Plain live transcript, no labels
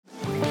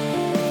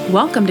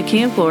Welcome to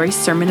King of Glory's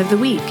Sermon of the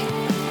Week.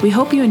 We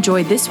hope you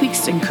enjoyed this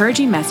week's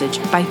encouraging message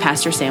by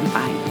Pastor Sam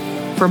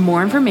Fine. For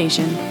more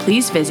information,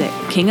 please visit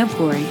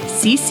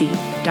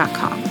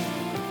kingofglorycc.com.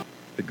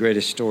 The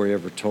greatest story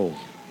ever told.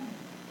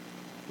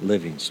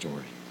 Living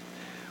story.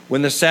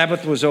 When the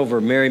Sabbath was over,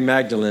 Mary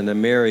Magdalene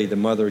and Mary, the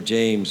mother of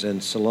James,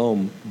 and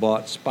Salome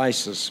bought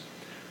spices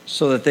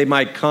so that they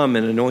might come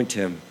and anoint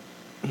him.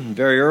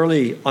 Very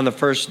early on the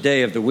first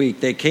day of the week,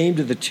 they came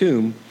to the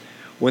tomb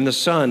when the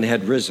sun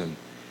had risen.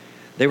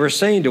 They were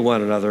saying to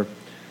one another,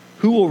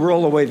 "Who will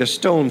roll away the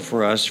stone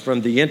for us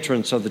from the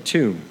entrance of the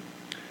tomb?"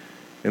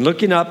 And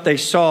looking up, they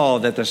saw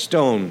that the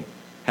stone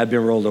had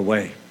been rolled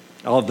away,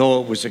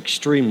 although it was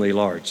extremely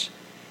large.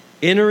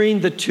 Entering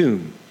the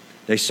tomb,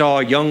 they saw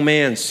a young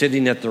man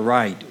sitting at the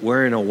right,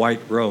 wearing a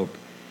white robe.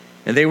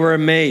 And they were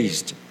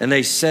amazed, and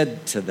they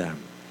said to them,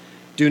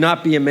 "Do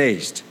not be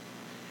amazed.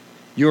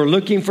 You are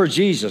looking for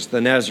Jesus,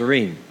 the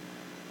Nazarene,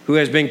 who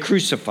has been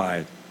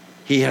crucified.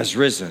 He has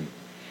risen.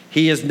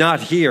 He is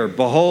not here.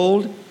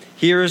 Behold,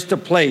 here is the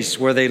place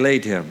where they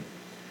laid him.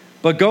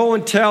 But go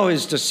and tell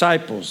his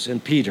disciples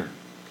and Peter,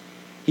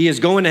 he is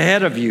going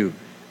ahead of you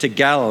to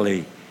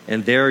Galilee,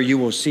 and there you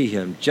will see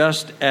him,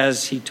 just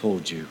as he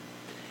told you."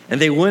 And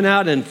they went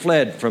out and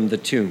fled from the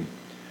tomb.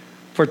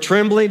 For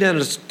trembling and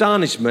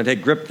astonishment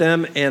had gripped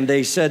them, and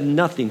they said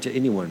nothing to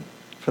anyone,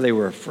 for they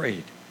were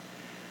afraid.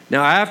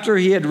 Now after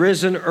he had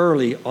risen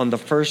early on the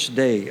first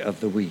day of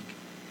the week,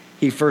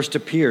 he first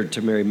appeared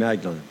to Mary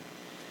Magdalene,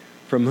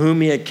 from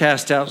whom he had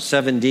cast out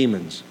 7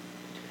 demons.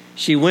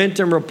 She went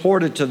and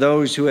reported to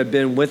those who had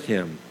been with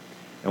him.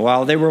 And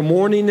while they were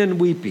mourning and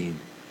weeping,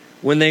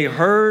 when they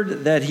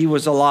heard that he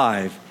was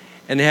alive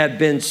and had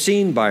been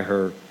seen by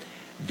her,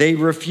 they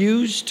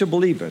refused to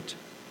believe it.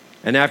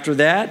 And after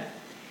that,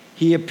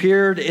 he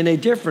appeared in a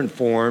different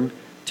form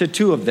to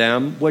 2 of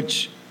them,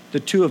 which the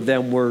 2 of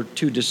them were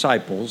 2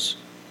 disciples,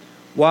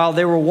 while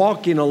they were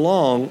walking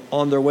along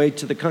on their way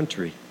to the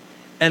country.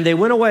 And they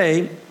went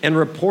away and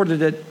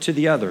reported it to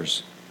the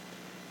others.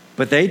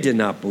 But they did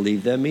not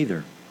believe them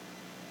either.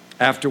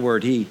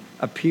 Afterward, he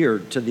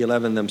appeared to the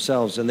 11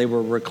 themselves, and they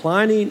were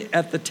reclining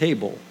at the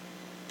table.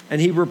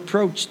 And he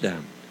reproached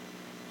them,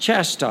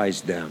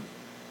 chastised them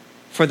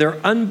for their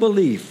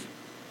unbelief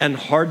and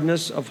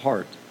hardness of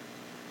heart,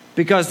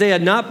 because they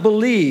had not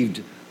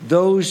believed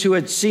those who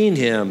had seen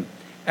him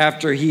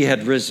after he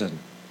had risen.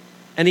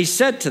 And he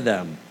said to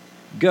them,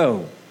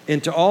 "Go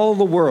into all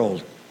the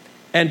world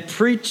and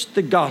preach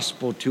the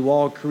gospel to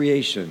all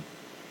creation.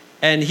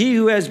 And he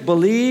who has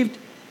believed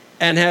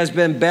and has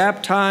been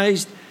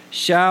baptized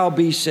shall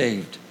be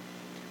saved,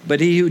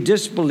 but he who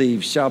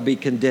disbelieves shall be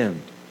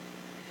condemned.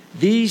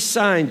 These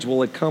signs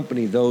will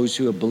accompany those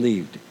who have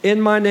believed. In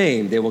my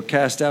name they will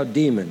cast out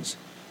demons.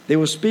 They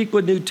will speak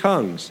with new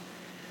tongues.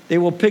 They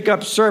will pick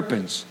up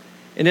serpents.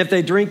 And if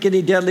they drink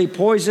any deadly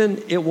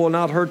poison, it will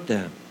not hurt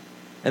them.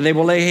 And they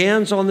will lay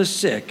hands on the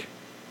sick,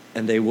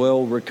 and they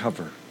will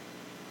recover."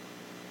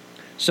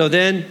 So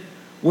then,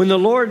 when the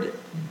Lord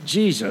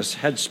Jesus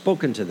had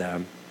spoken to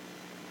them,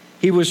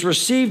 he was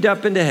received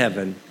up into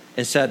heaven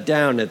and sat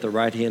down at the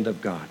right hand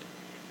of God.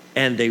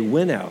 And they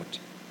went out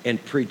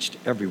and preached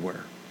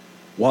everywhere,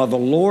 while the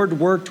Lord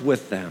worked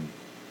with them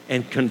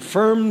and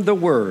confirmed the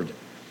word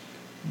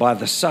by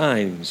the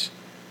signs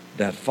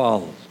that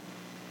followed.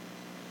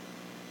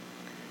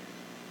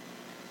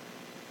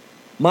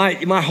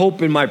 My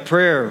hope and my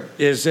prayer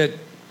is that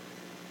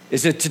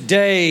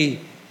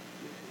today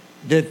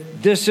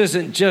that this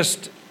isn't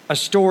just a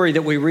story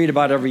that we read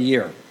about every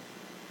year,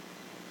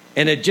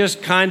 and it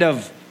just kind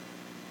of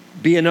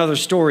be another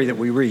story that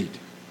we read.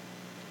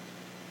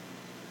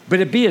 But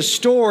it be a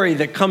story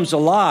that comes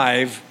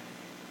alive,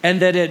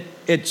 and that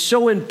it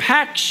so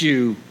impacts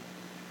you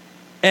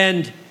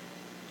and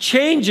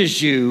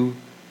changes you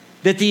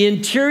that the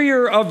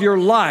interior of your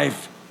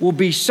life will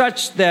be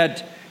such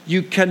that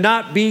you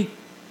cannot be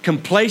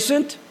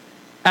complacent,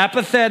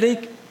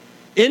 apathetic,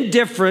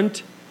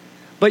 indifferent,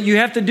 but you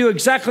have to do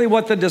exactly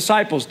what the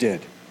disciples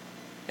did.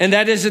 And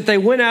that is that they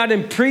went out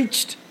and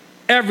preached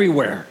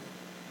everywhere.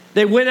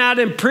 They went out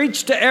and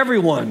preached to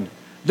everyone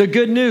the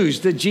good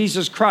news that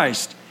Jesus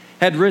Christ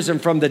had risen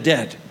from the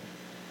dead.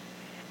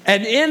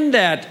 And in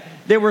that,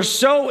 they were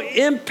so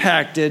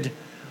impacted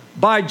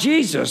by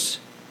Jesus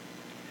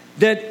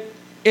that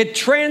it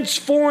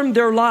transformed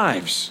their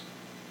lives.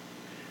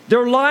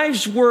 Their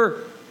lives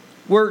were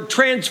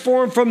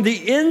transformed from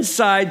the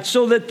inside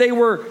so that they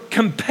were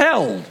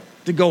compelled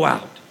to go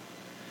out.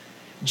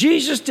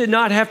 Jesus did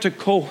not have to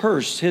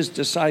coerce his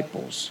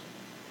disciples.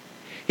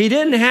 He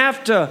didn't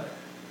have to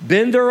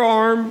bend their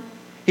arm.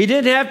 He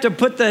didn't have to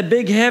put the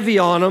big heavy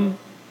on them.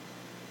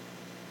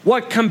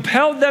 What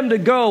compelled them to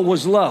go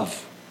was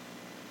love.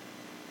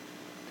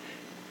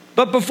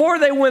 But before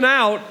they went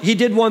out, he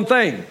did one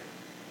thing,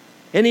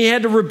 and he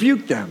had to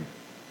rebuke them.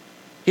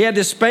 He had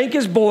to spank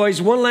his boys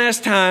one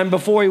last time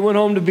before he went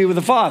home to be with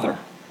the Father.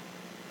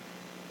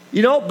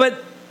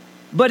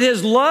 But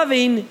his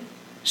loving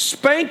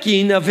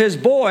spanking of his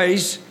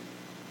boys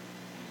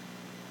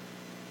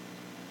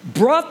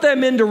brought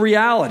them into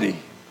reality,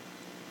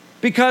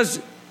 because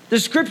the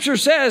scripture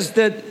says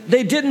that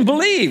they didn't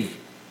believe.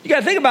 You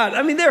got to think about it.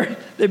 I mean,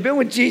 they've been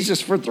with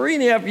Jesus for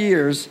 3.5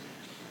 years.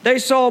 They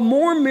saw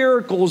more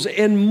miracles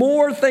and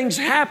more things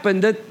happen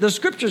that the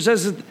scripture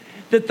says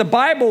that the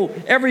Bible,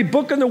 every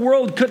book in the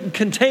world couldn't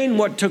contain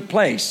what took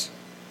place.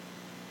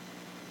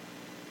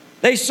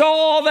 They saw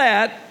all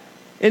that,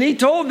 and he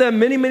told them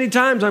many, many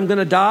times, I'm going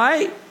to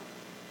die,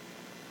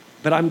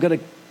 but I'm going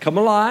to come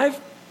alive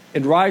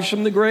and rise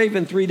from the grave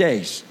in 3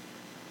 days.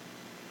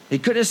 He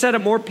couldn't have said it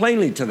more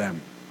plainly to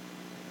them.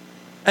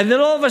 And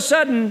then all of a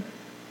sudden,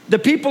 the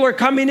people are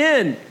coming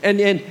in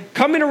and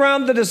coming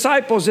around the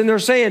disciples, and they're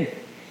saying,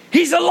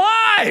 he's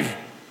alive.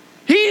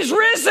 He's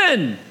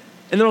risen.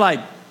 And they're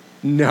like,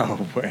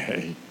 no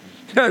way.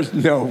 There's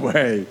no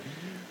way.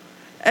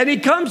 And he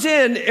comes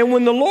in, and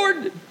when the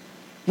Lord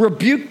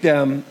rebuked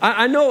them,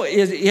 I know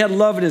he had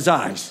love in his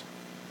eyes,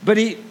 but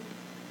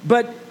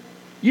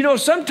you know,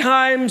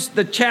 sometimes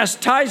the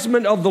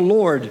chastisement of the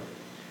Lord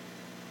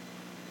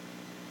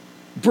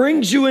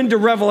brings you into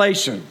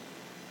revelation.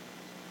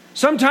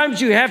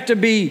 Sometimes you have to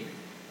be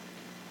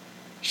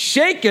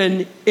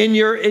shaken in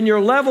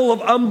your level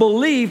of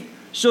unbelief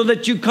so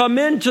that you come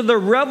into the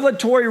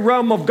revelatory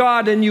realm of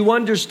God and you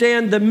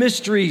understand the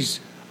mysteries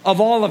of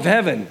all of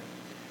heaven.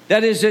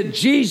 That is that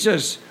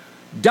Jesus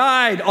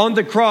died on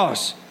the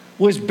cross,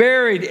 was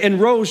buried, and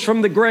rose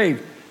from the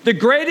grave. The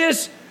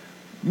greatest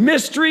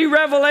mystery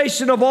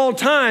revelation of all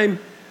time,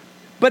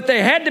 but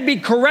they had to be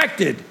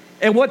corrected.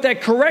 And what that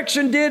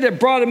correction did, it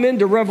brought them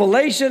into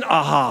revelation.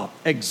 Aha,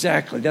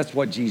 exactly. That's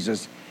what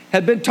Jesus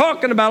had been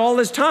talking about all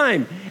this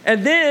time.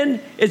 And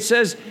then it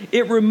says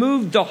it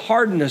removed the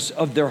hardness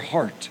of their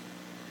heart.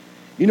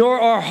 You know,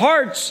 our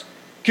hearts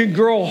can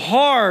grow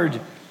hard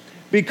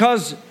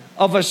because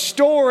of a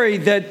story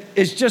that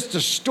is just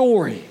a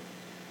story,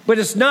 but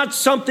it's not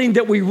something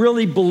that we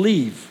really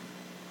believe.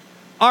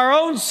 Our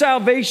own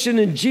salvation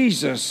in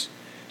Jesus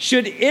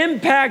should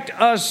impact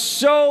us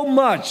so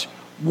much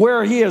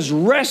where he has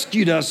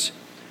rescued us.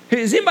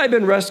 Has anybody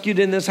been rescued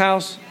in this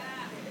house?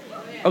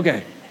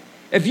 Okay.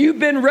 If you've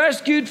been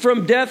rescued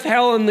from death,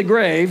 hell, and the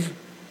grave,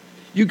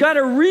 you got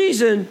a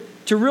reason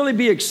to really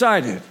be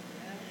excited.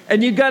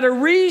 And you got a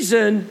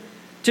reason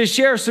to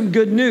share some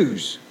good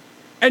news.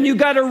 And you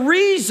got a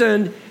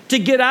reason to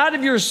get out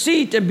of your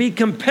seat and be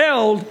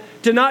compelled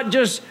to not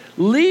just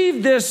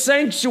leave this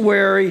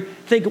sanctuary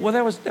thinking, well,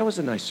 that was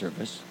a nice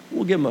service.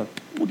 We'll give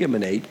him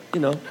an 8, you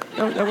know.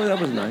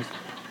 That was nice.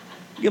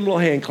 Give him a little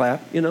hand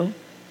clap, you know.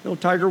 No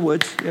Tiger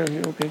Woods. Yeah,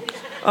 okay.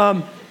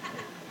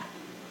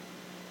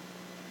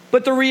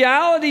 But the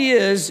reality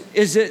is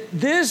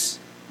that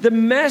the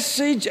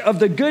message of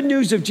the good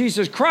news of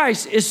Jesus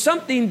Christ is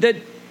something that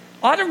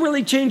ought to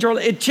really change our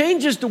life. It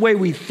changes the way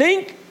we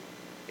think.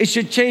 It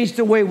should change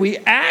the way we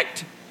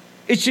act.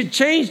 It should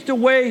change the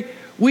way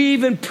we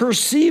even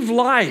perceive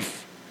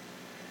life.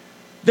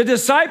 The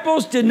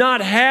disciples did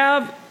not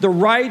have the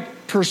right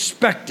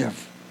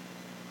perspective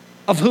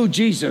of who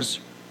Jesus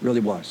really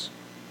was.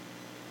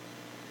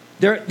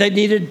 They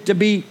needed to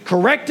be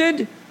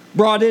corrected,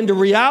 brought into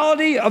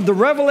reality of the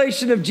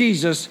revelation of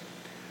Jesus,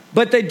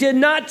 but they did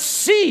not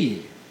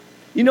see.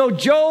 You know,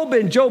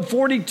 in Job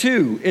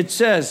 42, it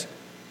says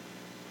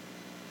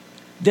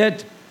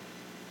that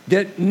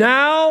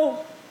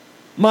now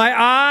my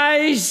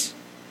eyes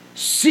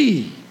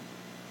see.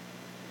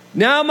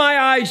 Now my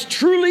eyes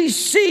truly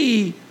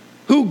see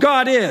who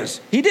God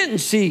is. He didn't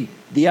see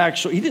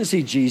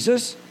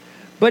Jesus,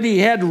 but he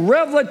had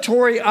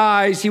revelatory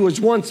eyes. He was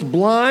once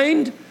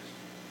blind,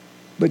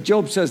 but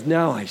Job says,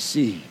 now I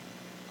see.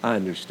 I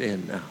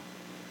understand now.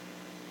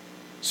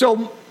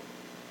 So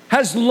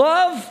has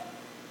love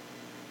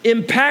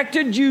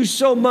impacted you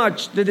so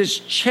much that it's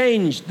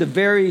changed the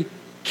very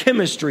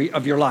chemistry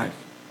of your life?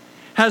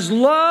 Has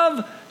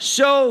love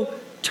so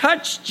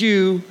touched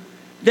you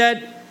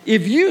that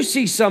if you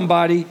see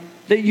somebody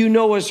that you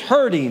know is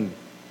hurting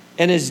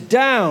and is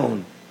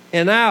down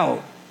and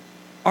out,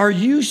 are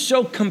you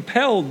so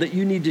compelled that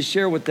you need to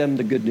share with them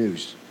the good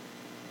news?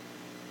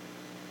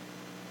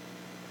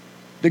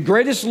 The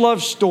greatest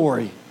love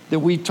story that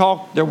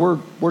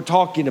we're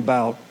talking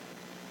about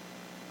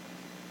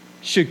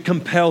should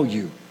compel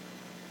you.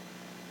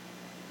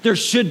 There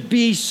should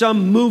be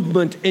some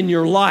movement in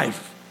your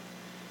life.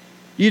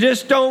 You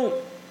just don't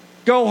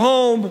go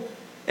home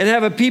and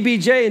have a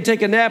PBJ and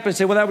take a nap and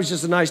say, well, that was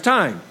just a nice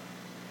time.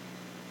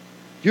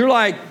 You're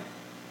like,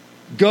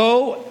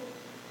 go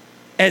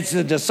as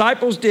the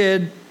disciples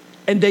did,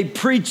 and they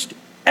preached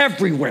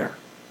everywhere.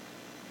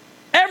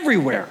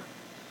 Everywhere.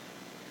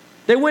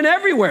 They went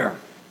everywhere.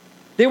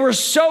 They were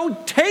so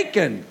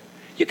taken.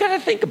 You got to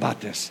think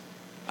about this.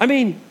 I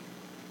mean,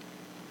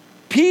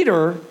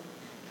 Peter,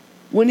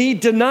 when he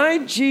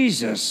denied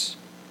Jesus,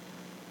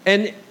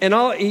 and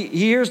he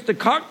hears the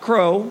cock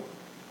crow,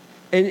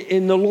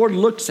 and the Lord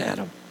looks at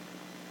him.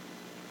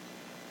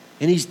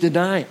 And he's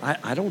denying,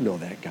 I don't know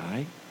that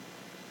guy.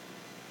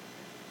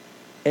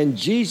 And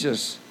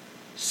Jesus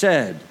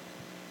said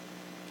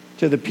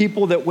to the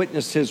people that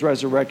witnessed his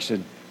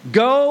resurrection,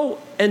 go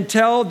and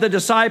tell the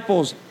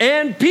disciples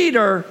and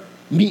Peter,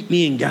 meet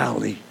me in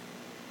Galilee.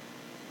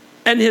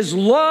 And his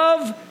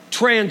love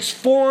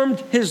transformed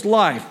his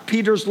life,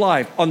 Peter's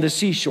life, on the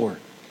seashore.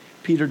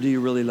 Peter, do you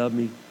really love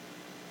me?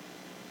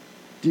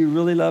 Do you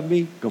really love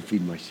me? Go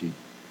feed my sheep.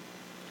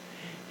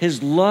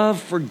 His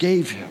love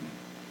forgave him.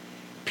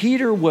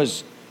 Peter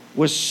was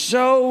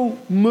so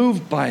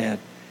moved by it.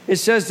 It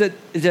says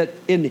that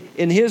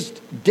in his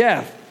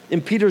death,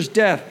 in Peter's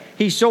death,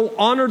 he so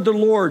honored the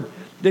Lord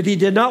that he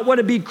did not want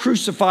to be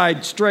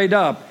crucified straight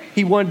up.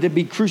 He wanted to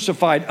be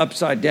crucified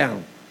upside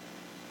down.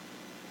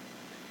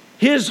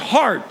 His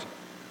heart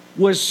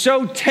was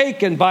so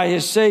taken by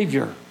his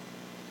Savior.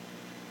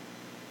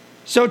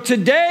 So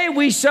today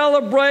we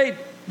celebrate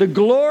the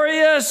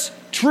glorious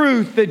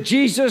truth that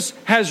Jesus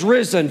has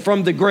risen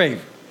from the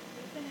grave.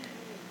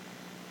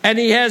 And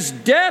he has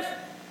death,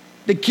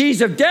 the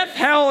keys of death,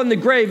 hell, and the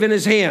grave in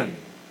his hand.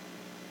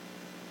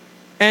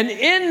 And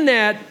in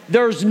that,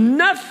 there's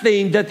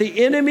nothing that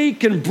the enemy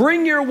can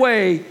bring your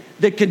way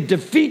that can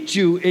defeat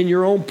you in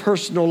your own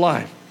personal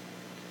life.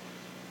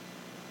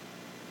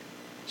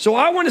 So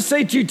I want to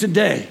say to you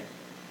today,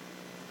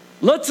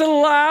 let's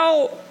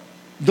allow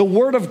the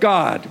Word of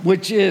God,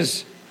 which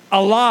is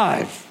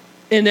alive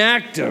and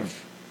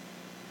active,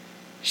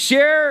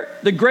 share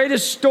the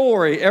greatest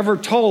story ever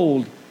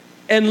told,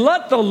 and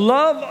let the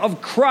love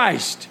of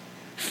Christ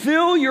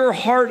fill your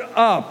heart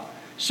up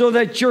so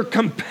that you're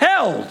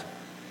compelled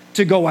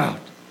to go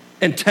out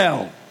and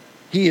tell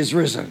he is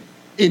risen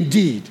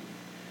indeed.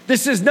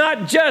 This is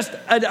not just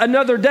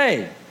another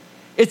day.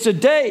 It's a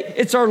day,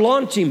 it's our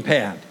launching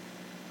pad.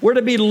 We're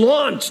to be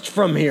launched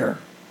from here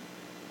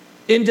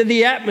into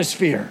the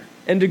atmosphere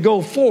and to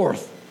go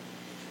forth.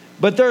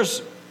 But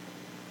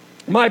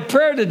my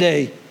prayer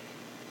today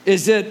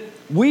is that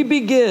we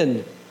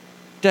begin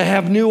to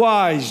have new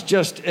eyes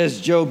just as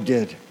Job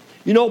did.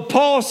 You know,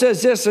 Paul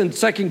says this in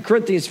 2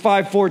 Corinthians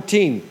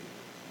 5:14.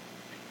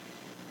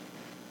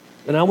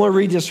 And I want to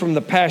read this from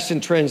the Passion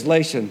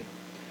Translation.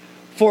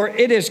 For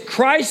it is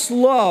Christ's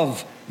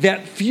love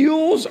that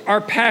fuels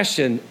our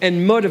passion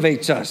and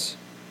motivates us,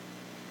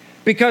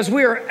 because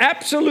we are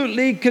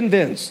absolutely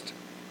convinced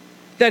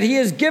that he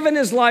has given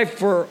his life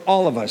for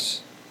all of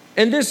us.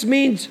 And this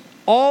means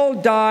all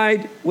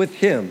died with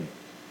him,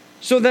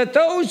 so that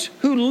those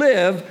who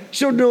live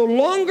should no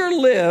longer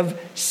live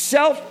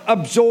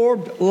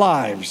self-absorbed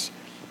lives,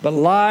 but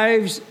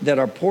lives that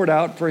are poured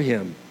out for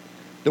him,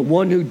 the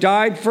one who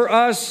died for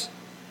us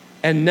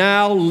and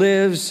now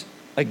lives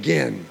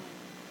again.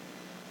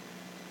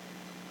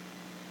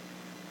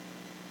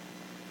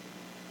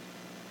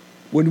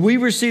 When we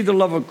receive the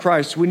love of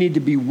Christ, we need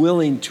to be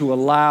willing to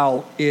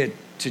allow it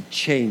to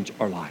change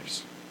our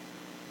lives.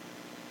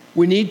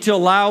 We need to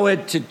allow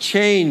it to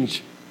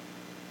change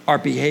our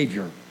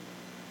behavior.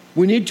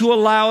 We need to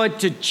allow it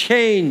to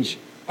change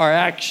our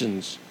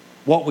actions,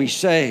 what we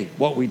say,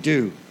 what we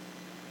do.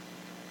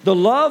 The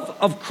love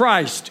of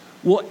Christ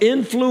will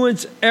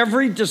influence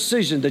every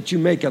decision that you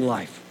make in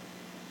life.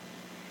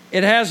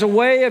 It has a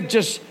way of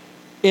just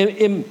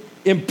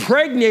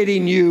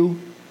impregnating you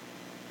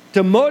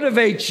to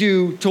motivate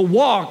you to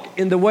walk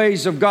in the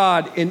ways of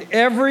God in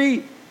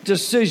every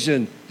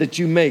decision that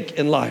you make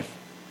in life.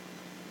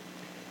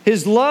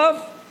 His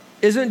love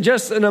isn't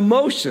just an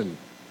emotion.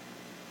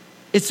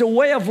 It's a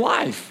way of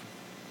life.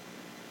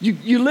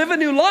 You live a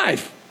new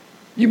life.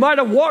 You might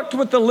have walked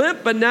with a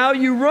limp, but now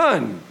you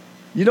run.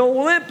 You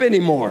don't limp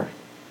anymore.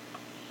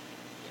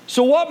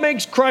 So what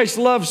makes Christ's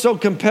love so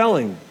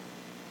compelling?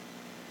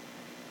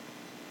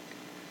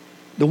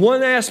 The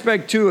one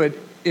aspect to it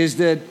is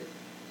that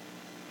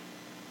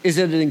it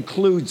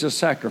includes a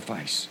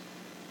sacrifice.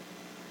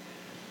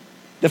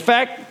 The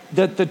fact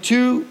that the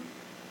two,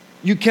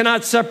 you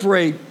cannot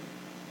separate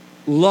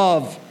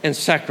love and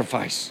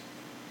sacrifice.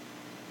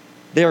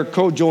 They are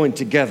co-joined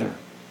together.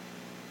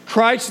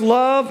 Christ's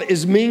love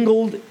is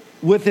mingled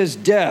with his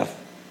death.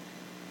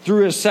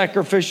 Through his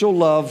sacrificial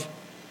love,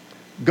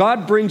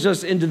 God brings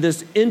us into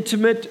this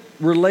intimate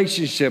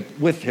relationship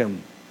with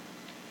him.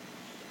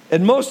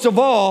 And most of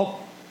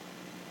all,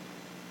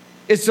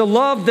 it's a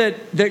love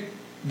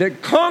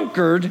that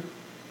conquered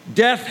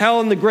death,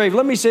 hell, and the grave.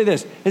 Let me say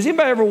this. Has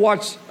anybody ever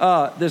watched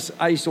this?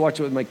 I used to watch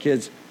it with my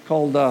kids,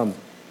 called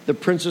The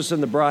Princess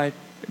and the Bride.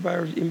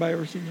 Anybody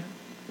ever seen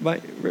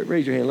that?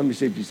 Raise your hand. Let me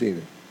see if you've seen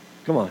it.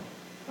 Come on.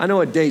 I know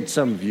it dates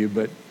some of you,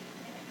 but,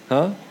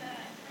 huh?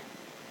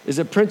 Is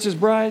it Princess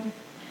Bride?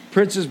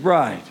 Princess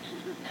Bride.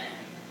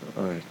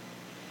 All right.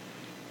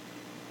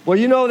 Well,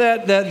 you know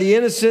that the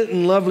innocent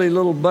and lovely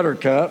little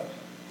Buttercup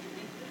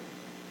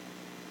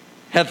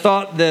had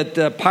thought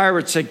that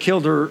pirates had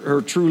killed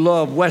her true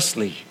love,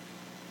 Wesley.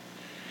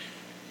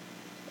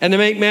 And to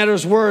make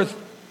matters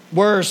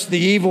worse, the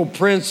evil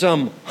prince,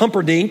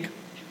 Humperdinck,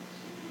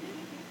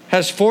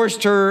 has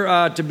forced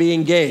her to be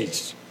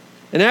engaged.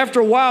 And after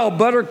a while,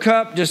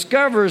 Buttercup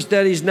discovers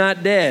that he's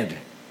not dead.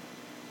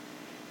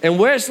 And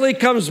Wesley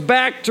comes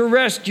back to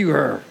rescue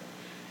her.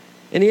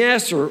 And he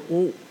asks her,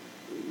 well,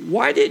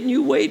 why didn't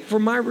you wait for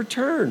my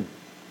return?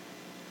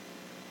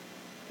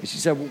 And she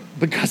said, well,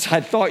 because I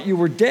thought you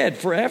were dead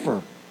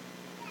forever.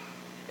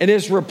 And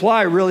his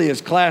reply really is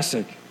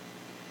classic.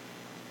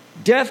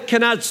 Death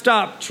cannot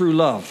stop true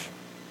love.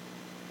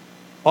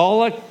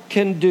 All it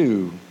can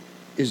do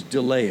is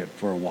delay it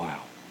for a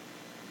while.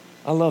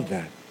 I love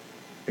that.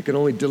 It can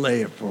only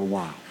delay it for a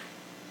while.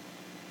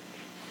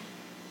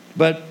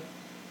 But,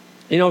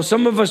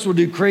 some of us will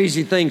do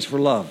crazy things for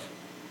love.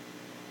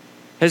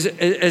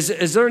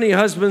 Is there any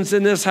husbands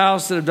in this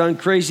house that have done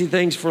crazy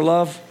things for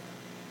love?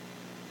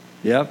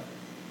 Yep.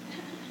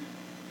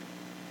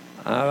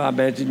 I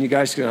imagine you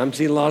guys can. I'm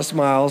seeing a lot of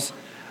smiles.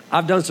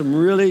 I've done some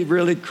really,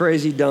 really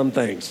crazy, dumb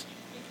things.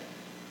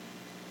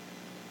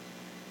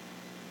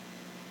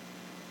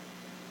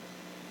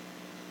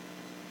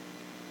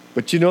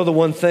 But the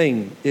one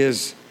thing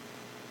is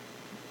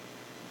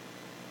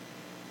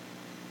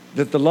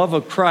that the love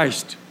of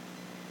Christ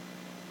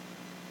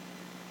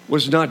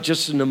was not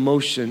just an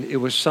emotion. It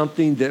was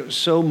something that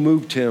so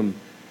moved him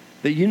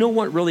that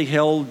what really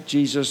held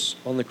Jesus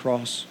on the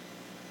cross?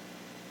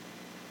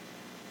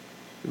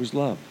 It was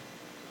love.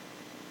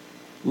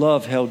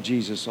 Love held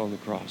Jesus on the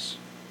cross.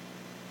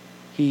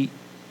 He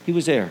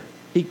was there.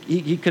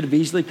 He could have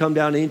easily come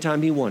down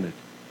anytime he wanted.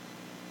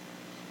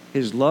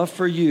 His love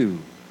for you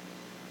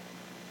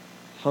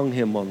hung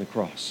him on the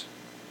cross.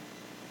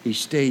 He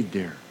stayed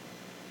there.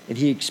 And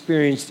he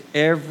experienced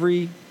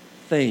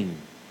everything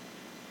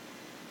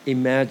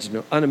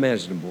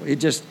unimaginable.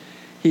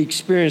 He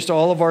experienced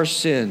all of our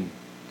sin,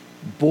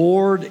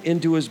 bored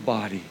into his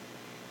body,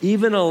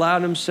 even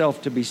allowed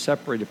himself to be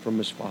separated from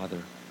his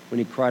Father when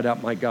he cried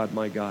out, my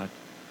God,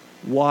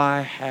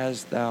 why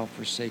hast thou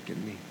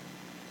forsaken me?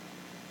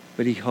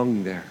 But he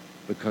hung there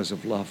because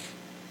of love.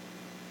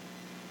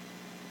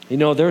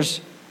 There's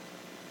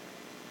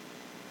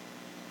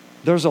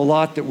a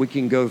lot that we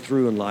can go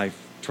through in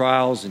life,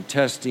 trials and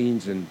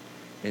testings and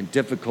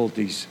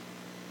difficulties.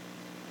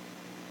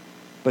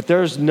 But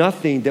there's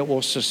nothing that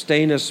will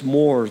sustain us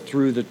more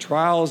through the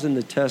trials and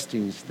the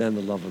testings than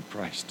the love of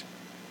Christ.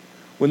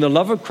 When the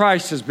love of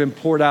Christ has been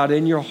poured out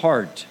in your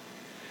heart,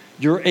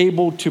 you're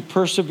able to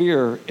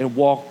persevere and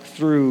walk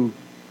through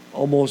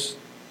almost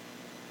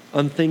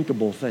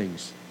unthinkable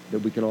things that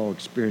we can all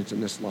experience in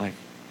this life.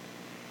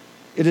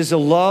 It is a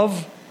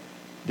love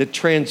that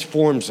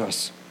transforms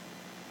us.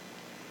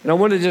 And I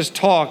want to just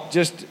talk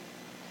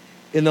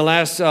in the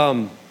last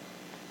a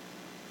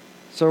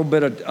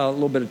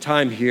little bit of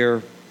time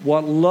here,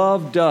 what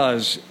love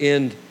does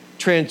in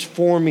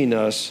transforming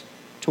us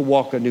to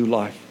walk a new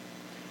life.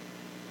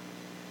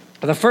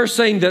 The first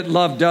thing that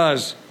love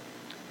does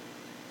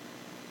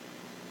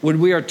when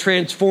we are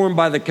transformed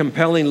by the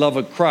compelling love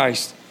of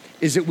Christ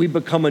is that we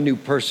become a new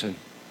person.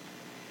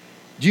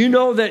 Do you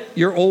know that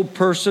your old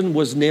person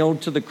was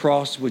nailed to the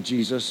cross with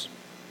Jesus?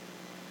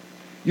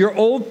 Your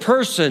old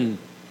person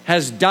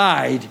has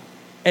died,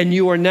 and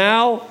you are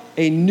now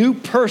a new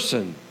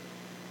person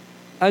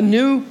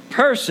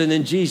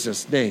in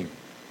Jesus' name.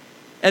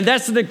 And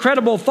that's an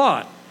incredible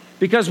thought,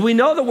 because we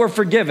know that we're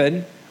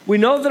forgiven. We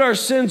know that our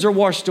sins are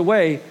washed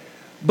away,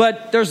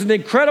 but there's an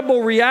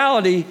incredible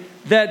reality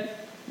that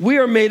we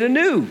are made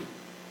anew.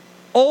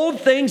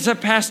 Old things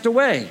have passed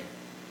away.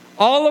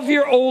 All of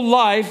your old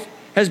life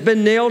has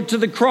been nailed to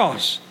the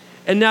cross,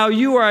 and now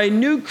you are a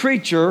new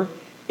creature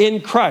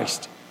in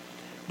Christ.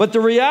 But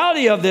the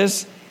reality of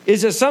this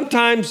is that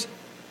sometimes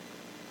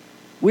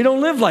we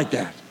don't live like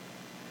that.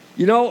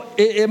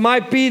 It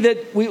might be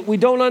that we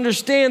don't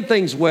understand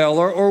things well,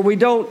 or we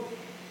don't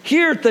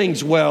hear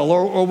things well,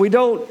 or we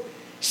don't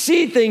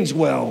see things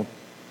well.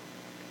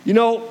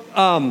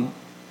 My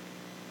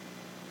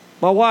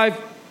wife,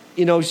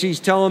 she's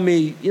telling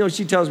me,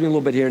 she tells me a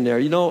little bit here and there,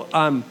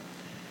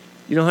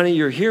 honey,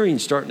 your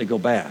hearing's starting to go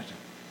bad.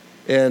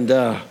 And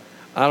I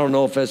don't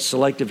know if it's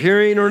selective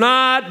hearing or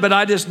not, but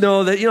I just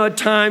know that, at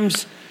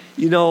times,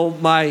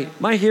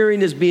 my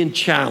hearing is being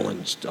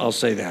challenged. I'll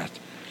say that.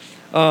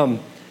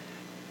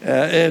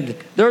 And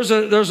there's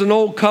an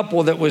old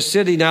couple that was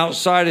sitting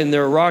outside in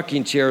their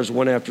rocking chairs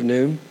one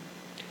afternoon.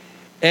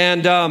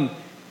 And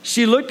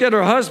she looked at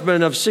her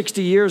husband of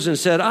 60 years and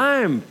said,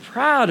 "I'm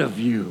proud of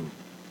you."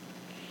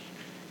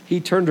 He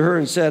turned to her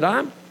and said,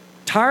 "I'm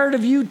tired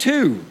of you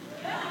too."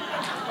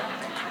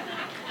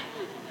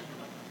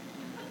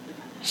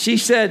 She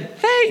said,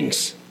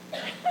 "Thanks."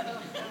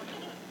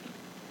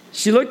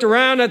 She looked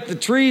around at the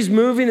trees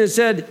moving and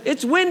said,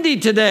 "It's windy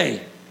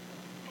today."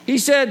 He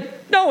said,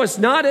 "No, it's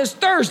not. It's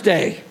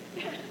Thursday."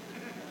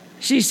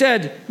 She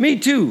said, "Me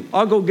too.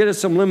 I'll go get us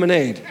some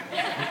lemonade."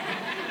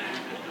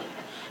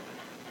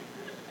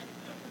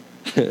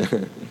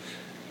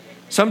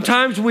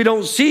 Sometimes we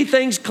don't see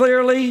things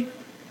clearly.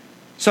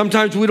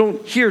 Sometimes we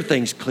don't hear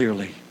things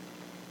clearly.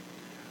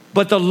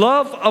 But the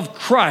love of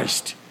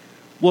Christ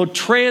will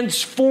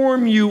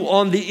transform you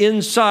on the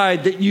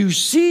inside, that you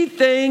see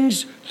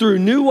things through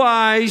new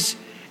eyes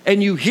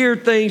and you hear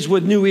things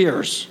with new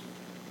ears.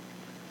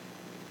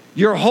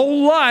 Your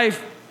whole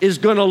life is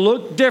going to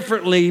look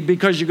differently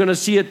because you're going to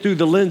see it through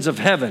the lens of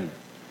heaven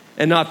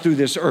and not through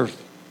this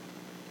earth.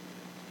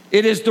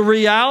 It is the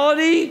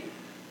reality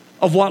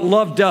of what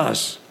love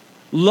does.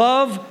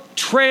 Love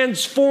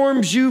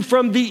transforms you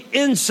from the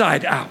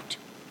inside out.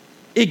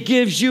 It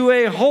gives you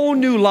a whole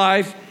new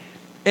life,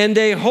 and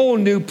a whole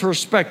new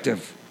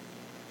perspective.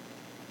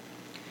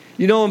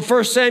 You know, in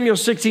 1 Samuel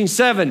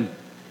 16:7,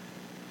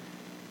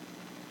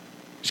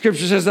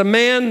 Scripture says, a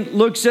man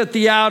looks at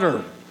the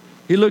outer.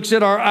 He looks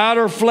at our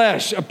outer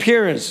flesh,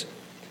 appearance.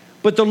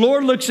 But the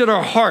Lord looks at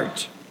our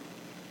heart.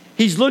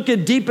 He's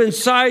looking deep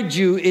inside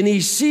you, and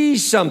he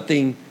sees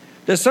something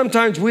that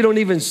sometimes we don't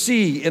even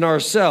see in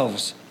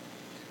ourselves.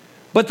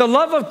 But the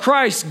love of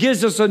Christ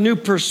gives us a new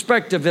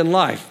perspective in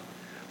life.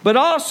 But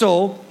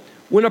also,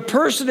 when a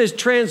person is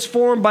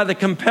transformed by the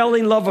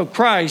compelling love of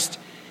Christ,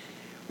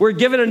 we're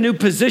given a new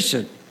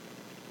position.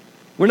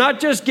 We're not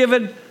just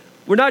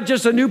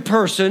a new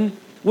person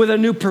with a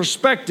new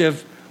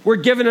perspective. We're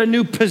given a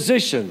new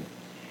position.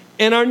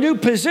 And our new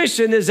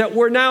position is that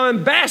we're now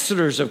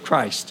ambassadors of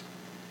Christ.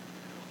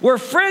 We're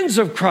friends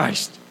of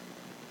Christ.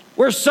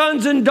 We're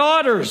sons and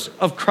daughters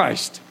of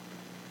Christ.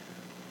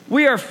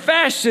 We are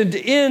fashioned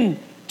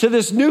into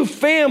this new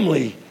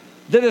family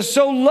that is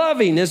so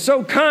loving and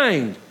so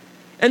kind.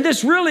 And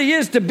this really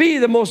is to be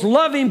the most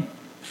loving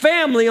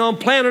family on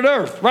planet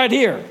Earth, right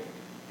here.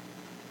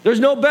 There's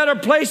no better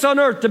place on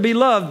earth to be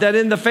loved than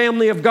in the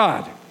family of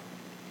God.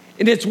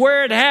 And it's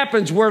where it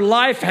happens, where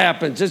life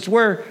happens. It's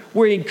where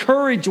we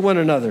encourage one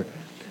another.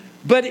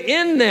 But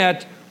in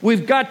that,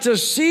 we've got to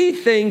see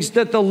things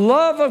that the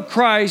love of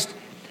Christ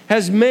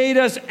has made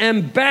us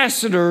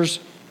ambassadors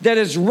that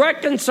is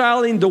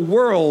reconciling the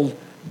world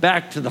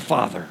back to the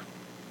Father.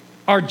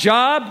 Our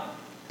job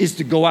is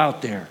to go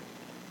out there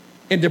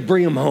and to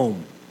bring them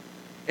home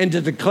and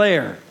to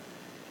declare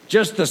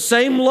just the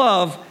same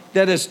love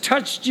that has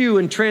touched you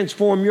and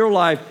transformed your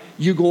life.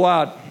 You go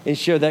out and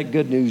share that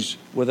good news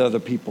with other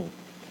people.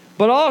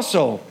 But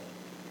also,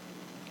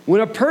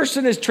 when a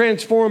person is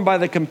transformed by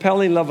the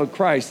compelling love of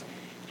Christ,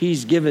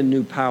 he's given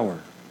new power.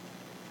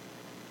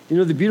 You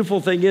know, the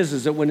beautiful thing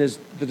is that when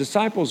the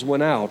disciples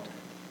went out,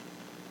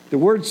 the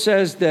word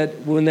says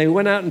that when they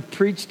went out and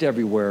preached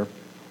everywhere,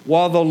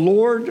 while the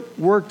Lord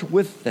worked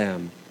with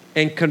them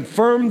and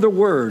confirmed the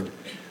word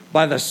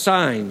by the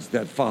signs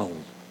that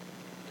followed.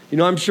 You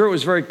know, I'm sure it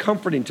was very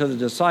comforting to the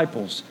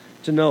disciples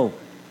to know,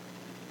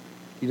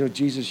 you know,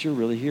 Jesus, you're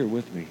really here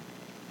with me.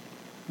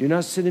 You're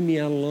not sending me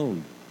out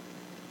alone.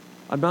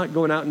 I'm not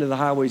going out into the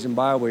highways and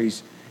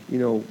byways, you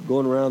know,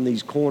 going around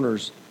these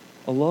corners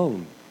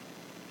alone.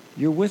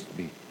 You're with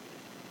me.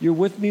 You're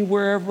with me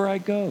wherever I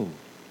go.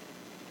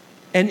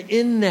 And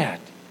in that,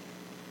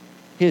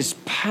 his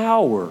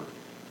power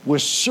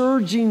was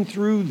surging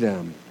through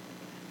them,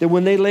 that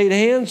when they laid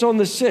hands on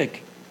the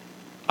sick,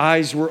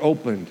 eyes were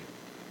opened,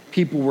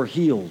 people were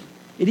healed.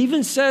 It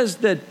even says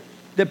that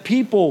the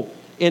people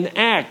in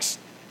Acts,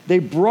 they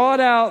brought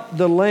out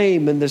the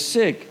lame and the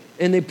sick,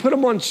 and they put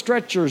them on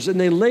stretchers, and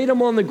they laid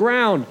them on the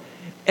ground,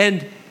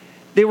 and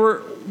they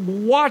were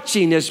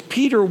watching as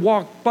Peter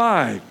walked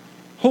by,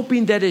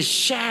 hoping that his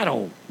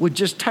shadow would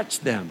just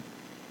touch them.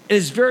 And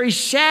his very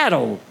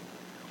shadow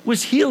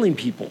was healing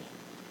people.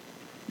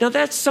 Now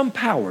that's some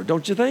power,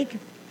 don't you think?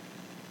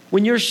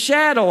 When your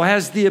shadow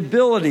has the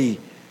ability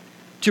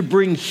to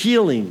bring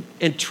healing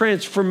and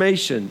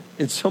transformation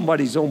in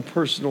somebody's own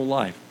personal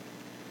life.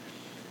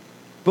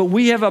 But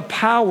we have a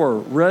power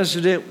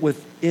resident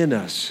within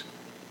us.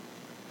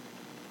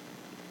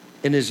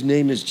 And his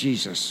name is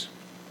Jesus.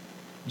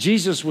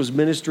 Jesus was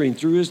ministering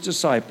through his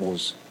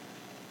disciples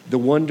the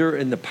wonder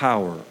and the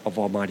power of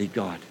Almighty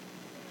God.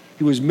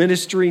 He was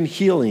ministering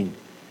healing.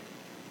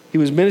 He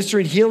was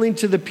ministering healing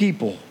to the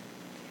people.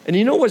 And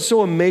you know what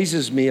so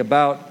amazes me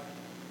about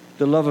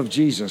the love of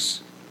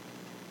Jesus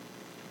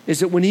is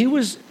that when he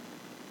was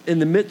in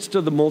the midst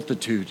of the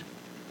multitude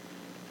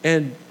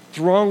and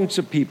throngs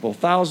of people,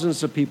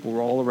 thousands of people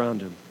were all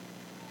around him,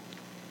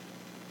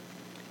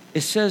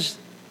 it says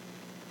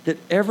that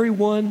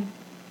everyone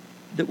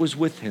that was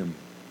with him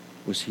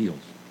was healed.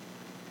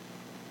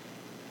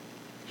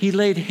 He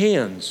laid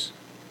hands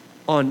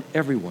on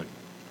everyone.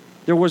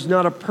 There was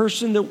not a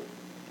person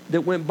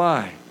that went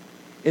by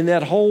in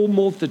that whole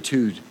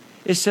multitude.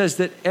 It says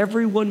that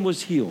everyone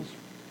was healed.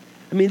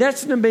 I mean,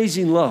 that's an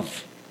amazing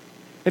love.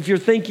 If you're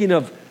thinking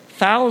of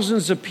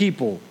thousands of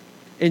people,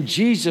 and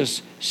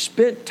Jesus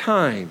spent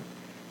time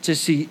to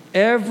see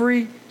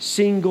every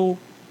single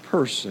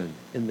person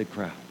in the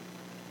crowd,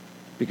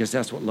 because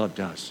that's what love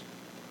does.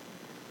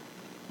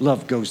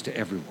 Love goes to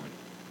everyone.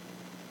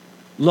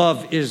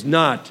 Love is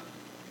not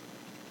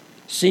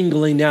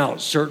singling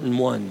out certain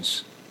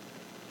ones.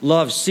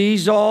 Love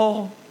sees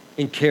all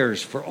and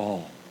cares for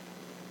all.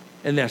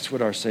 And that's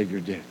what our Savior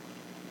did.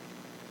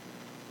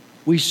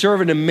 We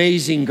serve an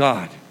amazing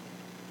God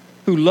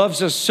who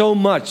loves us so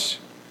much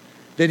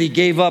that he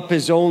gave up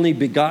his only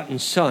begotten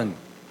Son,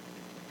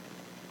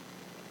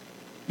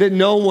 that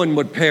no one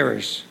would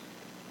perish,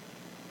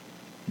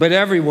 but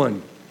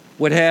everyone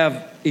would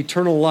have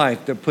eternal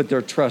life that put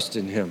their trust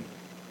in him.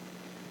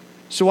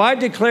 So I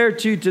declare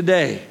to you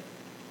today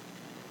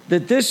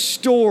that this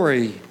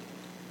story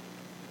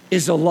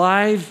is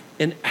alive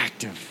and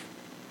active.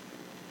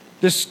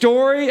 The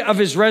story of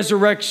his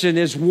resurrection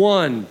is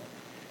one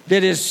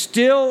that is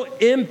still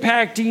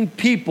impacting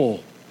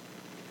people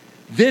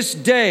this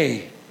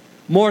day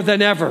more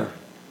than ever.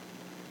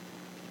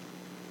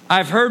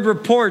 I've heard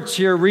reports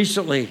here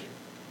recently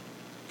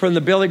from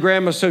the Billy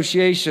Graham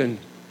Association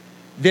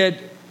that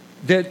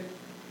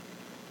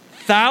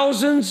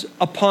thousands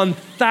upon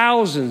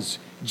thousands,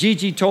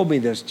 Gigi told me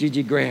this,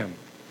 Gigi Graham.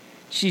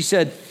 She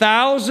said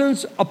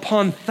thousands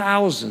upon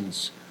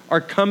thousands are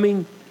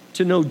coming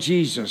to know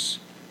Jesus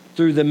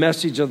through the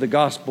message of the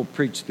gospel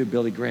preached through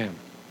Billy Graham.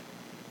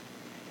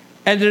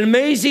 And an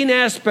amazing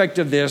aspect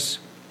of this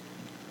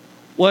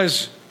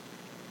was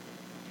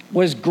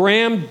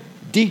Graham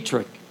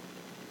Dietrich,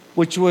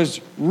 which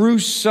was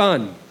Ruth's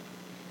son.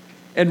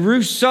 And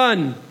Ruth's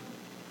son,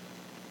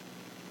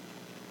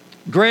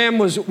 Graham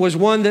was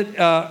one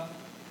that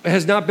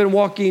has not been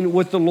walking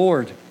with the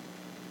Lord.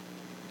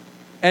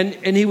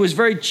 And he was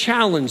very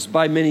challenged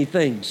by many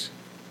things.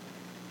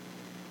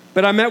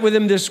 But I met with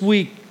him this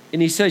week,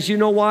 and he says, you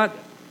know what?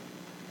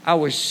 I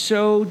was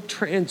so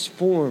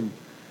transformed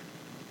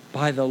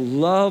by the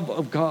love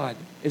of God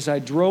as I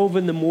drove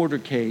in the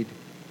motorcade.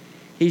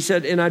 He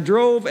said, and I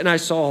drove and I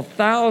saw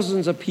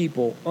thousands of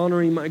people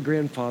honoring my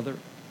grandfather.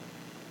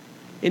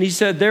 And he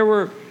said there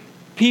were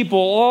people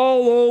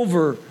all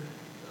over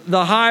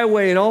the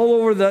highway and all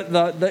over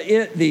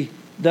the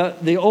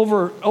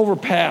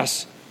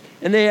overpass.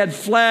 And they had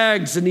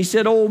flags. And he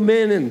said old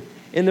men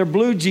in their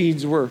blue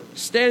jeans were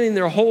standing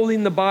there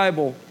holding the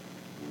Bible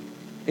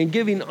and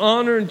giving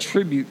honor and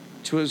tribute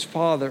to his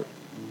father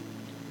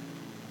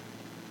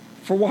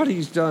for what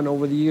he's done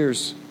over the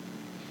years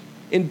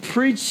in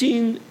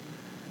preaching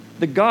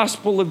the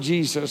gospel of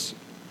Jesus.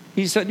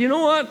 He said, you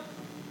know what?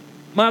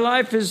 My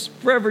life is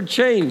forever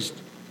changed.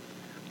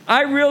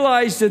 I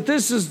realize that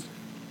this is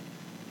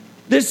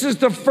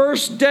the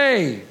first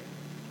day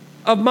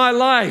of my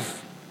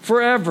life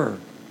forever.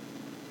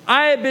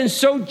 I have been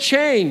so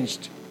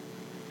changed.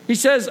 He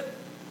says,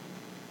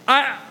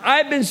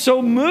 I've been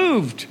so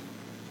moved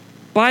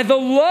by the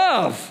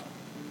love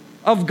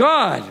of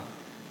God.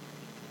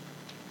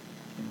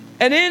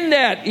 And in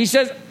that, he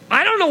says,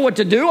 I don't know what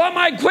to do. I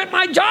might quit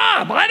my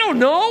job. I don't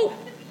know.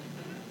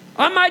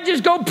 I might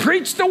just go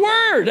preach the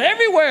word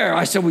everywhere.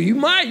 I said, well, you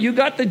might. You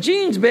got the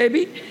genes,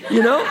 baby.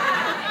 You know?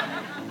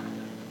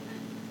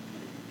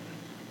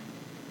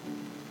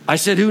 I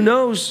said, who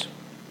knows?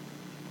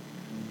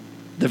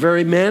 The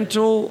very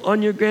mantle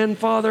on your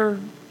grandfather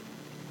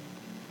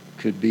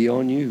could be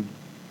on you.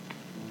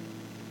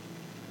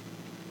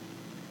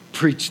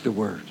 Preach the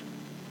word.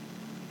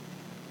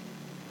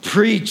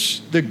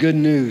 Preach the good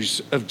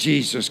news of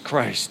Jesus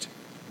Christ.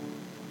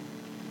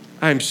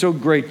 I am so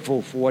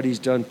grateful for what he's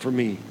done for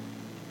me.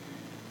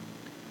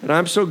 And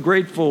I'm so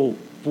grateful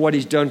for what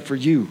he's done for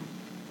you.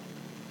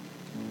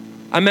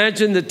 I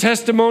imagine the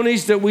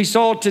testimonies that we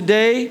saw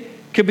today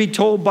could be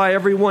told by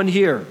everyone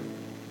here.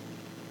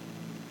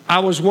 I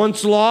was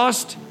once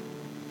lost,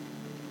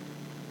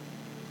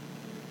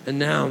 and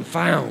now I'm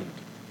found.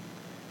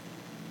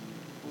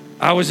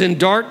 I was in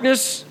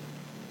darkness,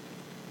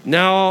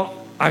 now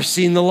I've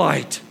seen the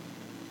light.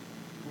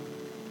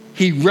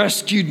 He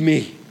rescued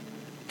me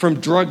from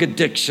drug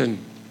addiction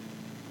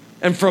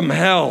and from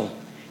hell.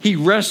 He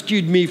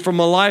rescued me from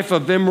a life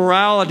of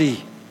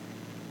immorality,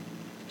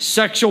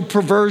 sexual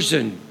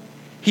perversion.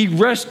 He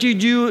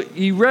rescued you.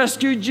 He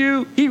rescued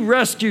you. He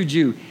rescued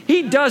you.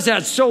 He does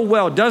that so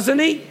well, doesn't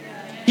he?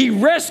 He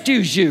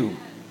rescues you.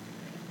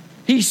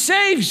 He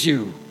saves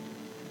you.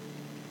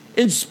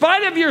 In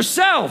spite of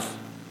yourself.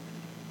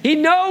 He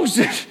knows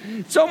that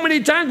so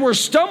many times we're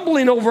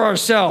stumbling over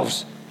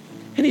ourselves.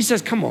 And he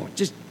says, come on,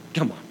 just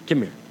come on,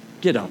 come here,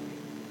 get up.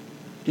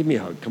 Give me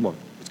a hug, come on,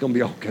 it's going to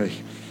be okay.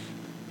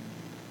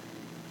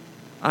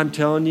 I'm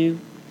telling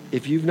you,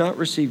 if you've not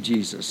received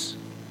Jesus,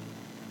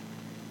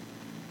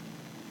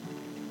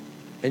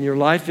 and your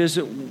life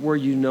isn't where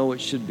you know it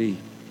should be,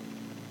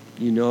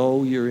 you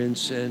know you're in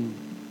sin,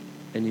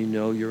 and you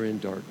know you're in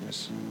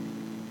darkness,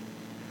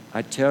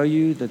 I tell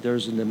you that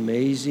there's an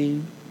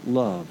amazing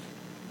love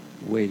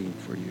waiting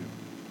for you.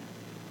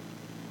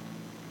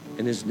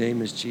 And his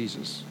name is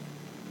Jesus.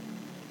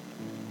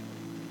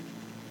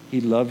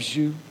 He loves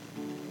you.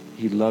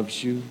 He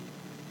loves you.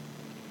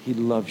 He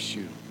loves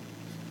you.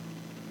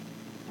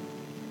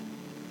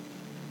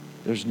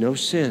 There's no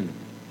sin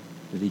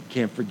that he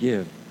can't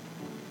forgive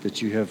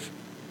that you have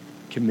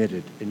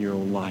committed in your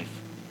own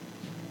life.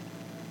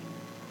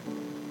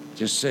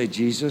 Just say,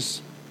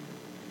 Jesus,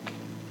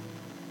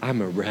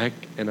 I'm a wreck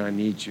and I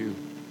need you.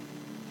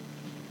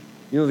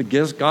 You know,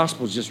 the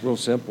gospel is just real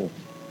simple.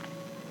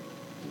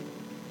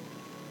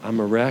 I'm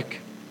a wreck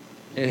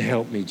and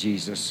help me,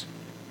 Jesus.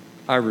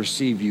 I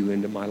receive you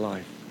into my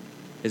life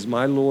as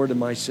my Lord and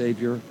my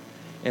Savior,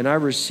 and I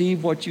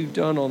receive what you've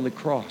done on the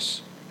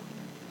cross,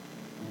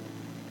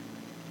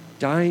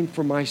 dying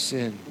for my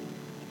sin.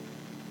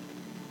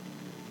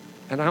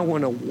 And I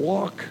want to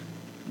walk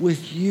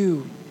with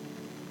you.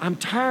 I'm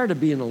tired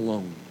of being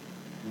alone.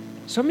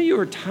 Some of you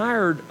are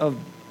tired of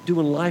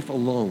doing life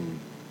alone.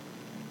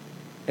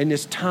 And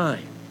it's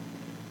time.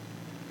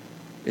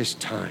 It's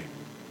time.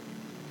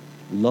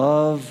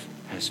 Love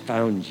has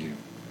found you.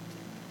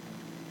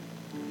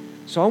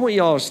 So I want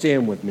you all to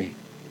stand with me.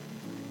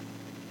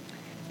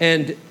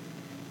 And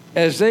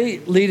as they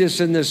lead us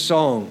in this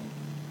song,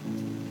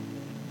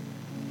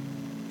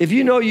 if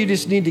you know you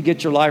just need to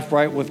get your life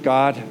right with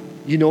God,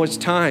 you know it's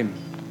time.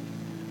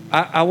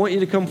 I want you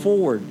to come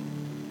forward.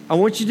 I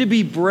want you to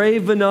be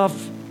brave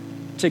enough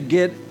to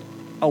get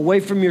away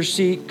from your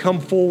seat, come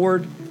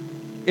forward.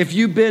 If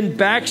you've been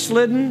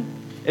backslidden,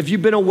 if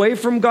you've been away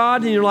from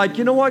God and you're like,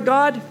 you know what,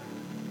 God?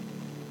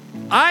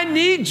 I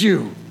need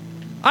you.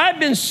 I've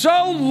been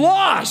so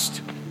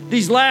lost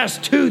these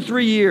last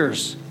 2-3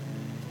 years.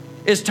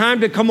 It's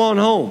time to come on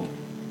home.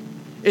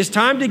 It's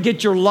time to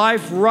get your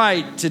life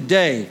right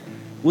today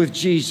with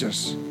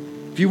Jesus.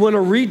 If you want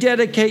to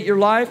rededicate your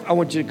life, I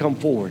want you to come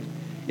forward.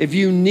 If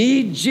you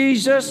need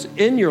Jesus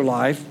in your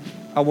life,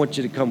 I want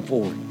you to come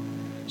forward.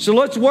 So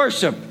let's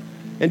worship.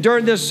 And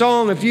during this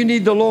song, if you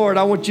need the Lord,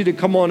 I want you to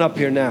come on up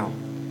here now.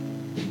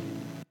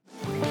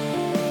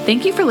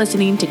 Thank you for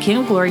listening to King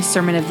of Glory's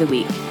Sermon of the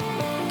Week.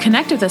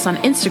 Connect with us on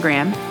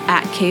Instagram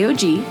at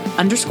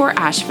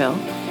KOG_Asheville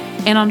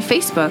and on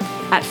Facebook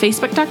at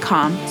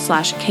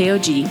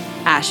facebook.com/KOG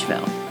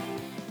Asheville.